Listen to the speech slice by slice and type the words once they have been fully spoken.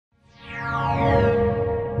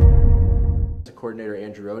coordinator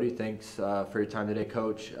Andrew Rohde. Thanks for your time today,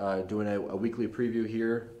 Coach. Doing a weekly preview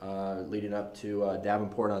here leading up to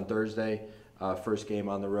Davenport on Thursday. First game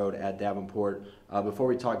on the road at Davenport. Before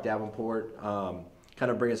we talk Davenport,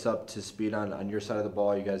 kind of bring us up to speed on your side of the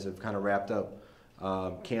ball. You guys have kind of wrapped up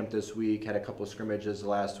camp this week, had a couple of scrimmages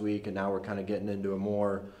last week, and now we're kind of getting into a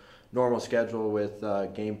more normal schedule with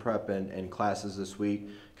game prep and classes this week.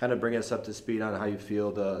 Kind of bring us up to speed on how you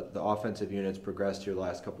feel the offensive units progressed here the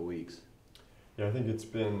last couple of weeks. Yeah, I think it's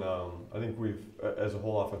been, I think we've, as a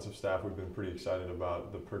whole offensive staff, we've been pretty excited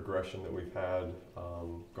about the progression that we've had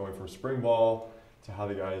going from spring ball to how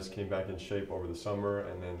the guys came back in shape over the summer,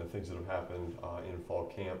 and then the things that have happened in fall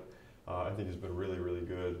camp. I think it's been really, really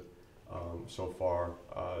good so far.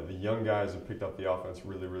 The young guys have picked up the offense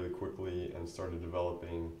really, really quickly and started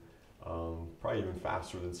developing probably even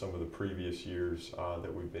faster than some of the previous years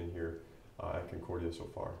that we've been here at Concordia so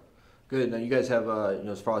far. Good. Now you guys have,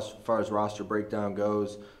 as far as roster breakdown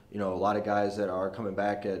goes, a lot of guys that are coming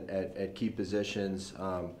back at key positions.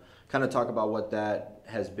 Kind of talk about what that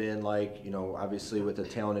has been like. Obviously with a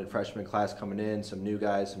talented freshman class coming in, some new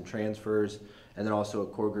guys, some transfers, and then also a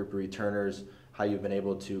core group of returners. How you've been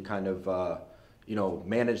able to kind of,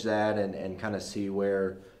 manage that and kind of see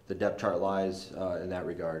where the depth chart lies in that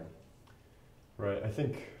regard. Right. I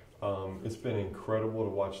think it's been incredible to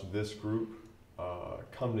watch this group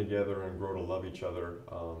come together and grow to love each other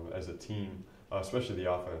as a team, especially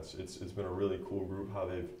the offense. It's been a really cool group, how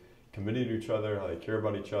they've committed to each other, how they care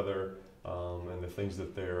about each other, and the things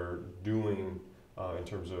that they're doing in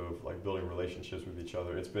terms of like building relationships with each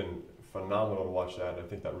other. It's been phenomenal to watch that, and I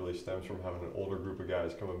think that really stems from having an older group of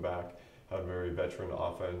guys coming back, have a very veteran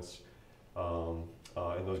offense,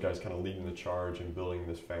 and those guys kind of leading the charge and building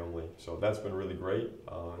this family. So that's been really great.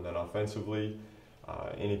 And then offensively,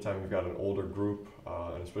 anytime you've got an older group,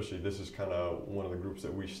 and especially this is kind of one of the groups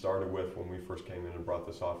that we started with when we first came in and brought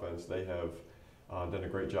this offense, they have done a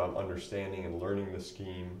great job understanding and learning the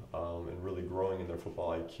scheme and really growing in their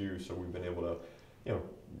football IQ. So we've been able to,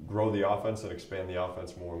 grow the offense and expand the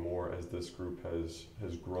offense more and more as this group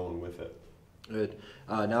has grown with it. Good.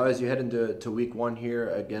 Now as you head into week one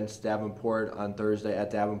here against Davenport on Thursday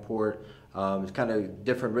at Davenport, it's kind of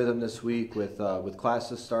different rhythm this week with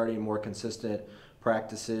classes starting, more consistent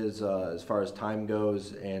practices as far as time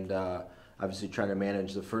goes, and obviously trying to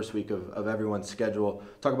manage the first week of everyone's schedule.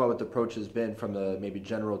 Talk about what the approach has been from the maybe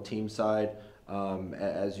general team side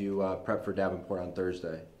as you prep for Davenport on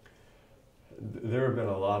Thursday. There have been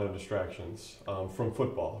a lot of distractions from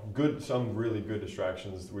football. Some really good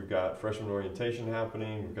distractions. We've got freshman orientation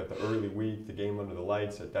happening. We've got the early week, the game under the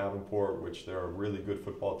lights at Davenport, which they're a really good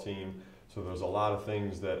football team. So there's a lot of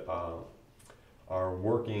things that are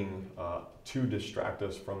working to distract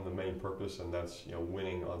us from the main purpose, and that's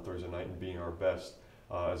winning on Thursday night and being our best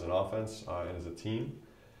as an offense and as a team.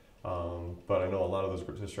 But I know a lot of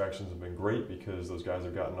those distractions have been great because those guys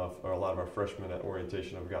have gotten off, or a lot of our freshmen at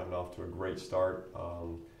orientation have gotten off to a great start,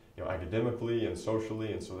 academically and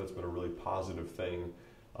socially, and so that's been a really positive thing.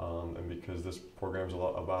 And because this program's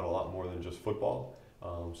about a lot more than just football,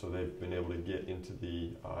 so they've been able to get into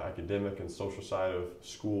the academic and social side of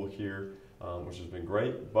school here, which has been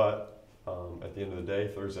great. But at the end of the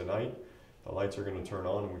day, Thursday night, the lights are going to turn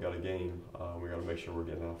on and we got a game. We got to make sure we're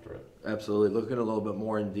getting after it. Absolutely. Looking a little bit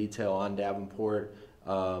more in detail on Davenport,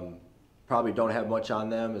 probably don't have much on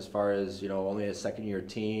them as far as, only a second-year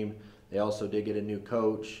team. They also did get a new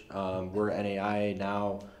coach. We're NAIA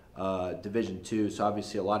now, Division II, so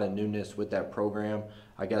obviously a lot of newness with that program.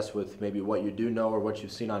 I guess with maybe what you do know or what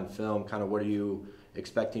you've seen on film, kind of what are you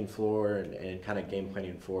expecting for and kind of game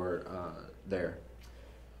planning for there?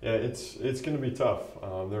 Yeah, it's going to be tough.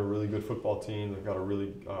 They're a really good football team. They've got a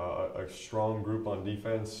really a strong group on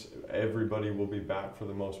defense. Everybody will be back for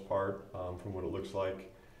the most part, from what it looks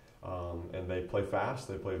like. And they play fast.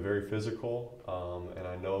 They play very physical. And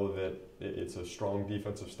I know that it's a strong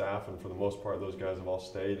defensive staff. And for the most part, those guys have all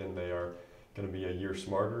stayed, and they are going to be a year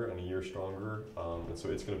smarter and a year stronger. And so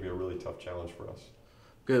it's going to be a really tough challenge for us.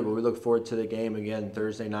 Good. Well, we look forward to the game again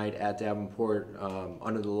Thursday night at Davenport,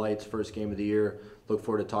 under the lights, first game of the year. Look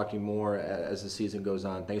forward to talking more as the season goes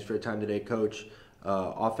on. Thanks for your time today, Coach.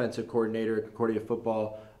 Offensive coordinator, Concordia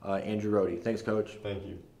football, Andrew Rohde. Thanks, Coach. Thank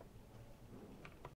you.